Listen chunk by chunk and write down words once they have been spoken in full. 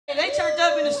They turned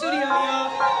up in the studio,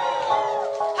 y'all.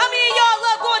 How many of y'all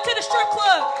love going to the strip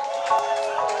club?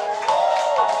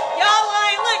 Y'all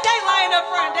lying, look, they lying up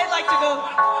front. They like to go.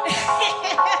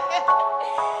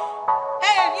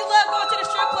 Hey, if you love going to the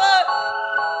strip club,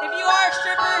 if you are a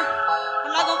stripper,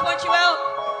 I'm not gonna point you out,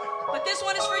 but this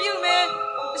one is for you, man.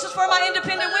 This is for my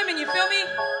independent women, you feel me?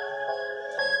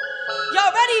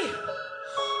 Y'all ready?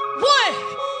 1,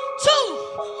 2,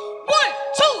 1,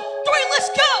 2, 3, let's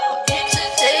go!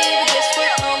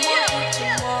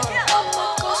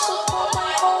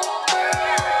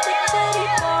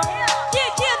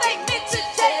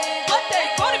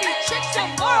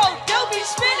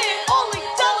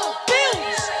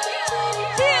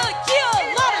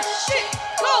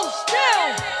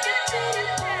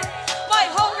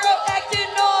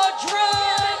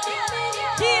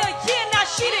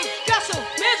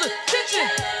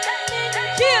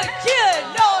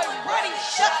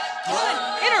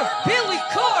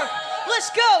 Let's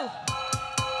go.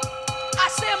 I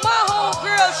said my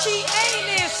homegirl, she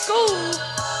ain't in school.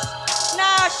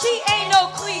 Nah, she ain't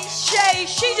no cliche.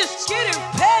 She just getting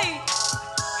paid.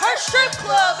 Her strip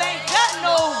club ain't got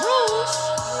no rules.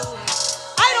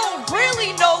 I don't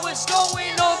really know what's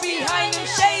going on behind them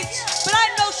shades, but I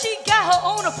know she got her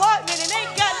own apartment and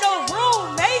ain't got no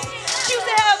roommate. She used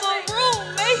to have a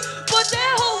roommate, but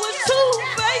that hoe was too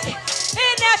fake.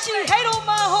 And now she hate on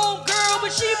my homegirl, but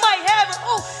she might have her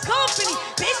own company.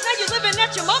 Bitch, now you living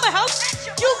at your mama house.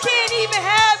 You can't even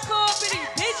have company,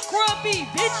 bitch, grumpy,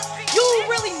 bitch. You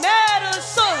really mad or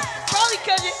something? Probably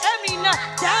cause you at me now.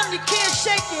 Damn, you can't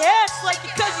shake your ass like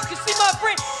your cousin. You can see my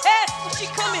friend ass when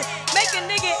she come in. Make a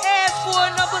nigga ask for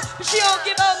a number, but she don't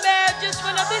give up mad just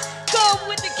for nothing. Come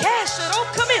with the cash, so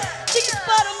don't come in. She can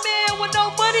spot a man with no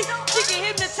money. She can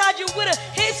hypnotize you with her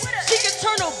hips. She can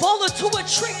turn a bowler to a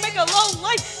trick, make a low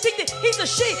life. Think that he's a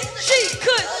she. She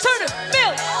could turn a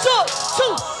male talk to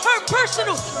her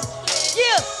personal.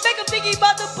 Yeah, make him think he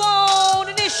about the bone,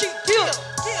 and then she yeah.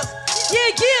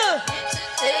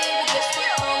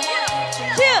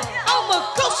 Yeah, I'ma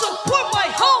go support my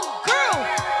home girl.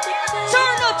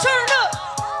 Turn up.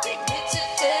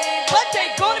 But they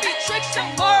gonna be tricks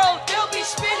tomorrow. They'll be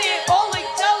spending all they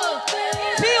dollar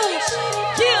bills.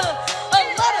 Yeah, a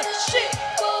lot of shit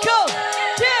go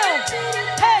down.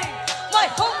 Hey, my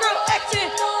homegirl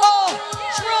acting all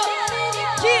drunk.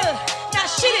 Yeah, now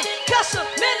she done got some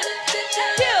minutes.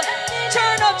 Yeah,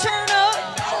 turn up.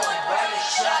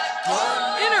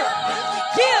 In her.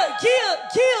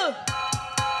 Yeah.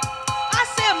 I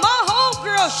said my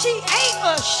homegirl, she ain't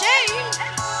ashamed.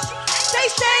 They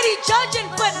said he judging,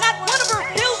 but not one of her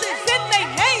bills is in their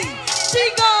name. She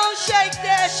gon' shake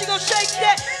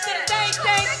that,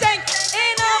 thing.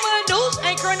 And I'm a news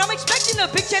anchor, and I'm expecting a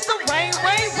big chance of rain.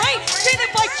 Didn't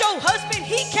invite your husband,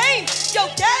 he came. Yo,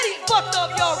 daddy fucked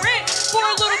up your rent for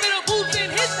a little bit of booze in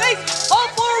his face. All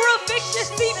for a vicious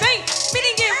T-Bang.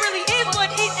 Meaning it really is,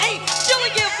 but it ain't. She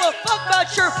don't give a fuck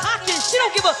about your pockets. She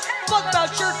don't give a fuck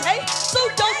about your day. So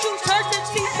don't you turn to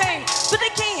T-Pain. But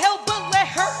they can't help but let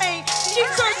her aim. She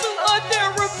turns to a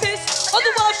therapist.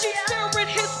 Otherwise, she's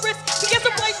staring his wrist. He gets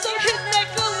a place on his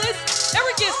necklace.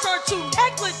 Arrogance turned to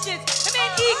negligence. And man,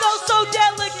 ego so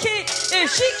delicate. If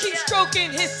she keeps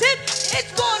stroking his tip,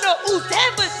 it's gonna ooze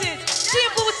evidence. She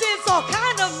influences all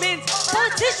kind of men,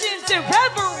 politicians and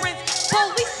reverends.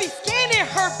 Police be scanning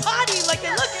her body like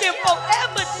they're looking for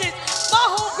evidence. My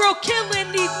homegirl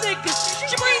killing these niggas.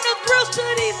 She bring the thrills to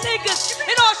these niggas.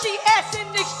 And all she asks in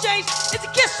exchange is to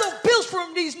get some bills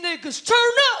from these niggas.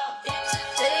 Turn up.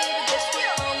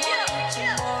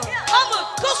 I'ma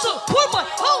go support my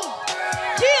home.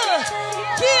 Yeah.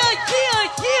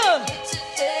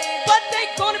 But they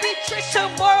gonna be tricks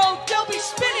tomorrow. They'll be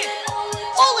spending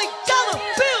only dollar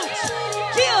bills.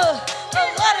 Yeah, a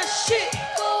lot of shit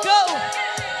go.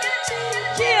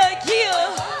 Yeah.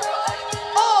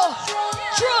 Oh,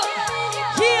 drunk.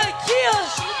 Yeah.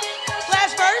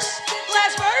 Last verse.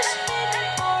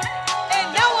 And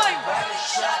now I'm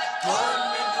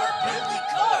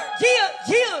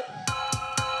yeah.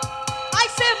 I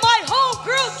said my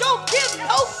homegirl don't give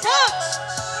no fucks.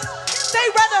 They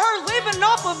rather her living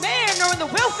off a man or in the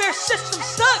welfare system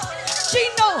stuck. She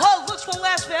know her looks won't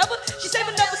last forever. She's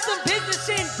saving up for some business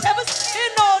endeavors.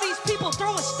 And all these people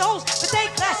throwing stones, but they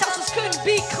glass houses couldn't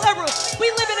be cleverer. We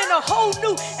living in a whole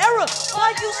new era.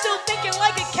 Why you still thinking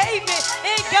like a caveman?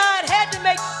 And God had to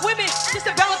make women just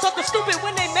to balance off the stupid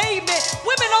when they made men.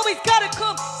 Women always gotta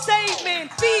come save men,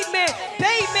 feed men,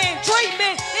 bathe men, drape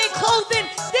men, and clothing,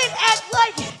 then act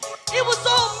like it was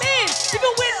all men. Even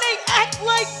when they act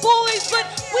like boys, but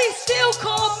we still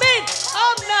call men.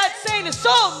 I'm not saying it's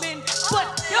all men, but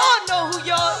y'all know who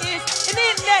y'all is. And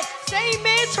in that same main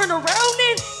man turn around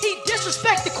and he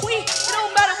disrespect the queen. It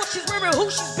don't matter what she's wearing, who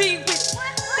she's being with.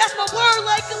 That's my word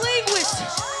like a linguist.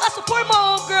 I support my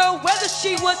homegirl, whether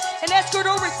she was an escort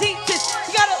or a dentist.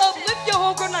 You gotta uplift your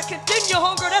homegirl, not condemn your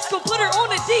homegirl. That's gonna put her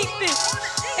on the defense.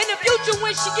 In the future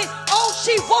when she get on,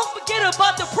 she won't forget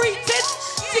about the pretense.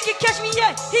 She can catch me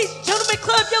at He's Gentleman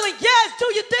Club yelling, yes, do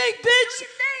your thing, bitch.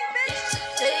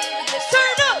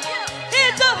 Turn up,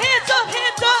 hands up, hands up,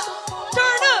 hands up.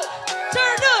 Turn up,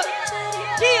 turn up.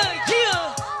 Yeah,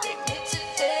 yeah.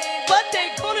 But they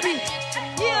gonna be,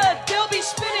 yeah, they'll be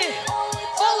spinning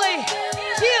all day.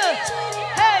 Yeah,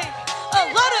 hey, a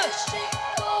lot of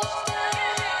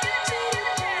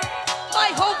my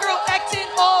homegirl acting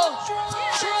all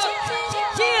drunk.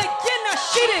 Yeah, getting her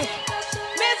shitting.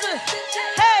 Man's a,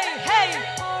 hey, hey.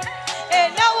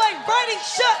 And now I'm riding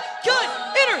shotgun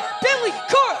in her Bentley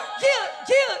car. Yeah,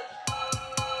 yeah.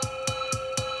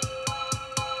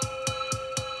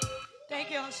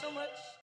 Thank y'all so much.